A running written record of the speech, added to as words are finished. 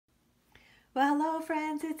Well, hello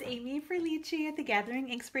friends, it's Amy Ferlici at the Gathering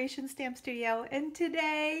Inkspiration Stamp Studio, and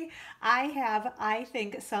today I have, I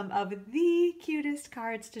think, some of the cutest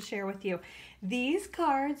cards to share with you. These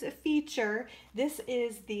cards feature, this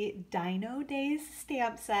is the Dino Days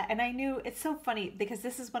Stamp Set, and I knew, it's so funny because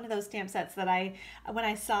this is one of those stamp sets that when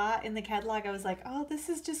I saw in the catalog, I was like, oh, this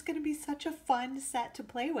is just going to be such a fun set to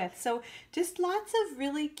play with. So just lots of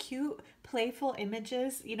really cute playful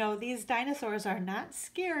images. You know, these dinosaurs are not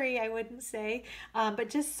scary, I wouldn't say, but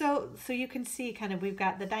just so you can see kind of, we've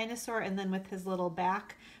got the dinosaur and then with his little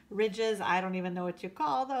back ridges, I don't even know what you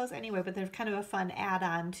call those anyway, but they're kind of a fun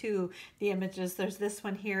add-on to the images. There's this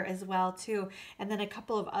one here as well too, and then a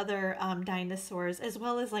couple of other dinosaurs, as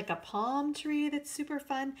well as like a palm tree that's super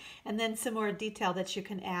fun, and then some more detail that you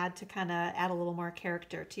can add to kind of add a little more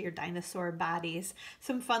character to your dinosaur bodies.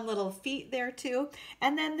 Some fun little feet there too,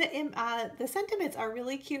 and then the sentiments are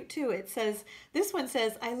really cute too. It says, this one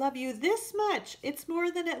says, "I love you this much. It's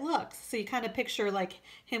more than it looks." So you kind of picture like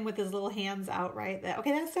him with his little hands out, right?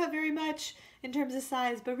 Okay, that's not very much in terms of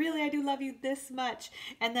size, but really I do love you this much.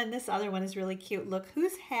 And then this other one is really cute. Look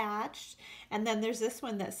who's hatched. And then there's this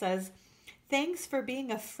one that says, "Thanks for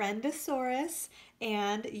being a friendosaurus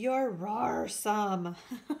and you're rarsome."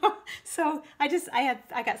 So I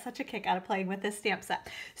got such a kick out of playing with this stamp set.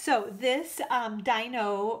 So this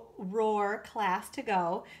Dino Roar class to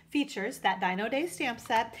go features that Dino Days stamp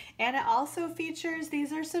set, and it also features,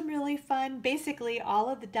 these are some really fun, basically all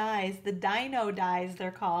of the dies, the Dino dies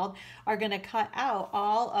they're called, are going to cut out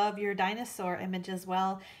all of your dinosaur images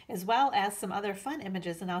as well as some other fun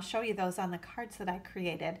images, and I'll show you those on the cards that I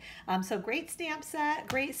created. So great stamp set,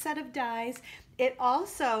 great set of dies. It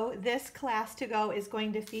also, this class to go is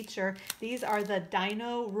going to feature, these are the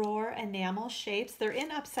Dino Roar enamel shapes. They're in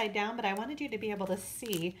upside down, but I wanted you to be able to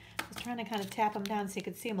see. I was trying to kind of tap them down so you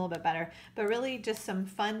could see them a little bit better, but really just some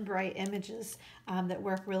fun, bright images that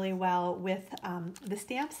work really well with the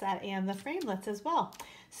stamp set and the framelits as well.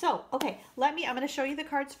 So, okay, I'm going to show you the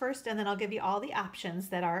cards first, and then I'll give you all the options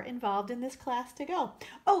that are involved in this class to go.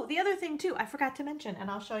 Oh, the other thing too, I forgot to mention, and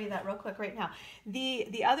I'll show you that real quick right now.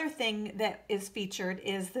 The other thing that is featured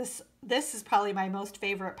is this is probably my most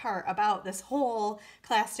favorite part about this whole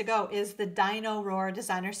class to go, is the Dino Roar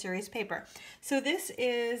Designer Series paper. So this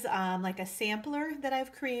is like a sampler that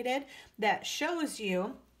I've created that shows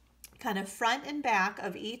you kind of front and back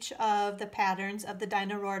of each of the patterns of the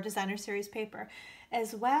Dino Roar Designer Series paper,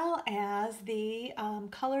 as well as the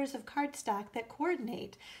colors of cardstock that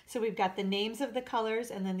coordinate. So we've got the names of the colors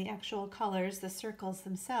and then the actual colors, the circles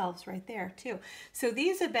themselves right there too. So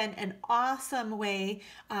these have been an awesome way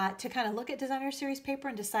to kind of look at Designer Series paper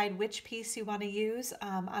and decide which piece you want to use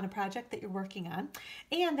on a project that you're working on.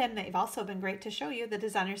 And then they've also been great to show you the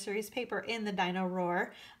Designer Series paper in the Dino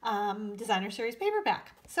Roar Designer Series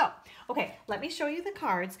paperback. So, okay, let me show you the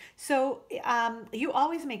cards. So you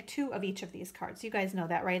always make 2 of each of these cards. You guys know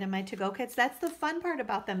that, right? In my to-go kits, that's the fun part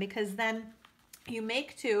about them, because then you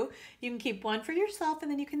make 2, you can keep one for yourself, and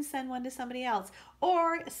then you can send one to somebody else,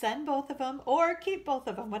 or send both of them, or keep both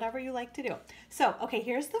of them, whatever you like to do. So, okay,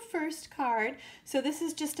 here's the first card. So this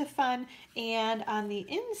is just a fun, and on the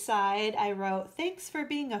inside, I wrote, "Thanks for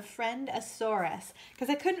being a friendosaurus," because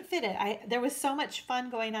I couldn't fit it. There was so much fun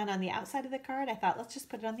going on the outside of the card, I thought, let's just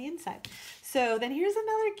put it on the inside. So then here's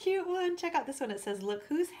another cute one. Check out this one. It says, "Look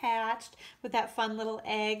who's hatched," with that fun little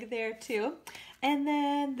egg there too. And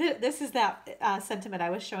then this is that sentiment I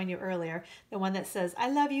was showing you earlier, the one that says, "I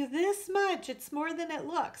love you this much. It's more than it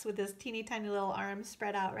looks," with this teeny tiny little arms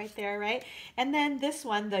spread out right there, right? And then this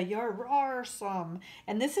one, the "You're rarsome."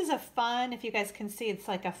 And this is a fun, if you guys can see, it's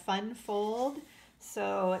like a fun fold.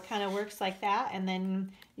 So it kind of works like that, and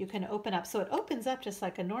then you can open up. So it opens up just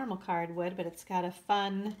like a normal card would, but it's got a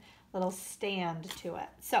fun little stand to it.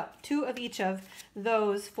 So 2 of each of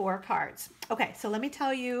those 4 cards. Okay, so let me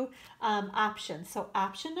tell you options. So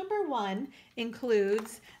option number 1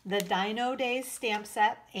 includes the Dino Days stamp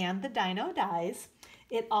set and the Dino dies.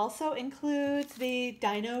 It also includes the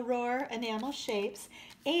Dino Roar enamel shapes,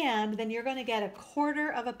 and then you're going to get a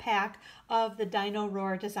 1/4 of a pack of the Dino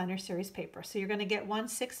Roar Designer Series paper. So you're going to get one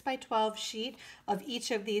 6x12 sheet of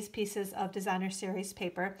each of these pieces of Designer Series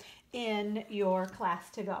paper in your class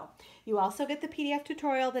to go. You also get the PDF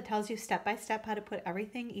tutorial that tells you step by step how to put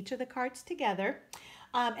everything, each of the cards together.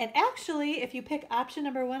 And actually, if you pick option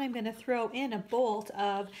number 1, I'm going to throw in a bolt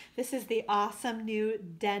of, this is the awesome new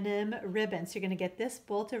denim ribbon. So you're going to get this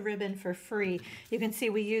bolt of ribbon for free. You can see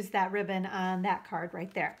we used that ribbon on that card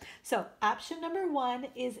right there. So option number 1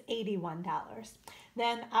 is $81.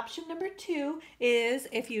 Then option number 2 is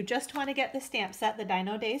if you just want to get the stamp set, the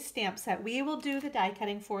Dino Days Stamp Set, we will do the die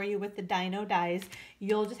cutting for you with the Dino Dies.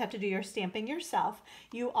 You'll just have to do your stamping yourself.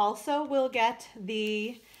 You also will get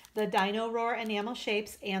the Dinoroar enamel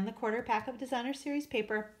shapes and the quarter pack of designer series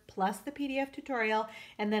paper, plus the PDF tutorial,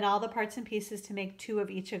 and then all the parts and pieces to make 2 of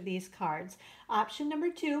each of these cards. Option number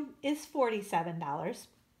 2 is $47.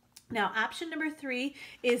 Now, option number 3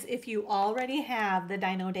 is if you already have the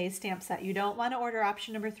Dino Days stamp set. You don't want to order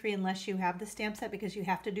option number 3 unless you have the stamp set because you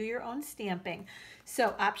have to do your own stamping.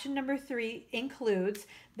 So option number 3 includes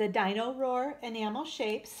the Dinoroar enamel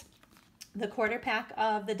shapes, the quarter pack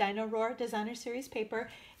of the Dinoroar designer series paper,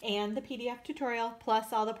 and the PDF tutorial,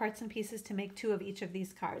 plus all the parts and pieces to make 2 of each of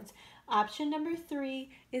these cards. Option number 3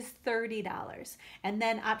 is $30. And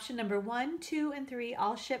then option number 1, 2, and 3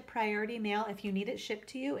 all ship priority mail. If you need it shipped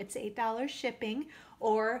to you, it's $8 shipping,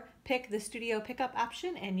 or pick the studio pickup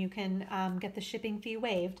option and you can get the shipping fee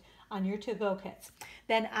waived on your to-go kits.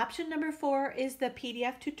 Then option number 4 is the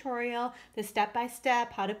PDF tutorial, the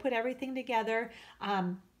step-by-step, how to put everything together.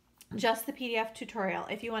 Just the PDF tutorial.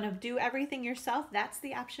 If you want to do everything yourself, that's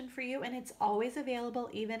the option for you, and it's always available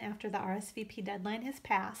even after the RSVP deadline has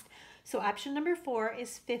passed. So option number 4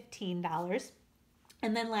 is $15.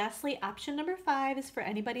 And then lastly, option number 5 is for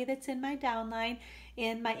anybody that's in my downline,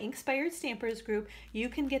 in my Inkspired Stampers group. You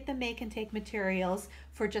can get the make and take materials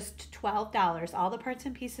for just $12. All the parts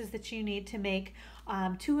and pieces that you need to make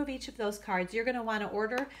 2 of each of those cards. You're going to want to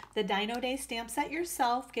order the Dino Days stamp set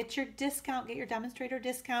yourself, get your discount, get your demonstrator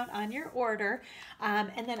discount on your order.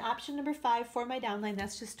 And then option number 5 for my downline,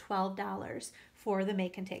 that's just $12 for the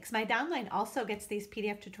make and takes. My downline also gets these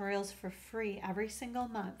PDF tutorials for free every single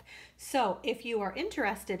month. So if you are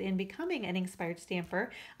interested in becoming an Inkspired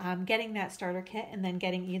stamper, getting that starter kit and then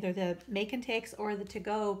getting either the make and takes or the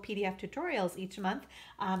to-go PDF tutorials each month,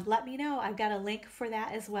 let me know. I've got a link for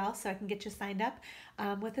that as well, so I can get you signed up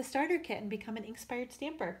with a starter kit and become an Inkspired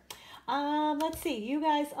stamper. Let's see, you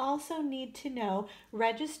guys also need to know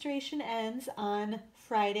registration ends on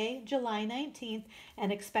Friday, July 19th,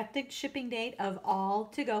 and expected shipping date of all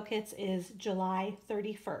to-go kits is July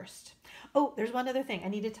 31st. Oh, there's one other thing I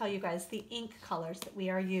need to tell you guys, the ink colors that we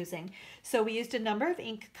are using. So we used a number of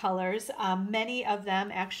ink colors. Many of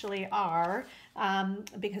them actually are,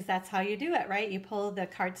 because that's how you do it, right? You pull the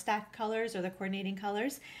cardstock colors or the coordinating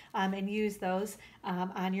colors and use those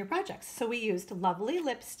on your projects. So we used Lovely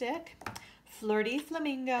Lipstick, Flirty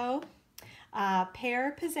Flamingo,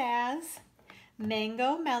 Pear Pizzazz,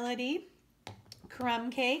 Mango Melody, Crumb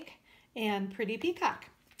Cake, and Pretty Peacock.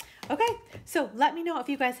 Okay, so let me know if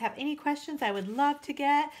you guys have any questions. I would love to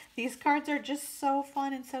get, these cards are just so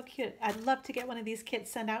fun and so cute. I'd love to get one of these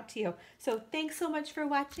kits sent out to you. So thanks so much for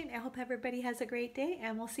watching. I hope everybody has a great day,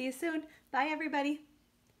 and we'll see you soon. Bye, everybody.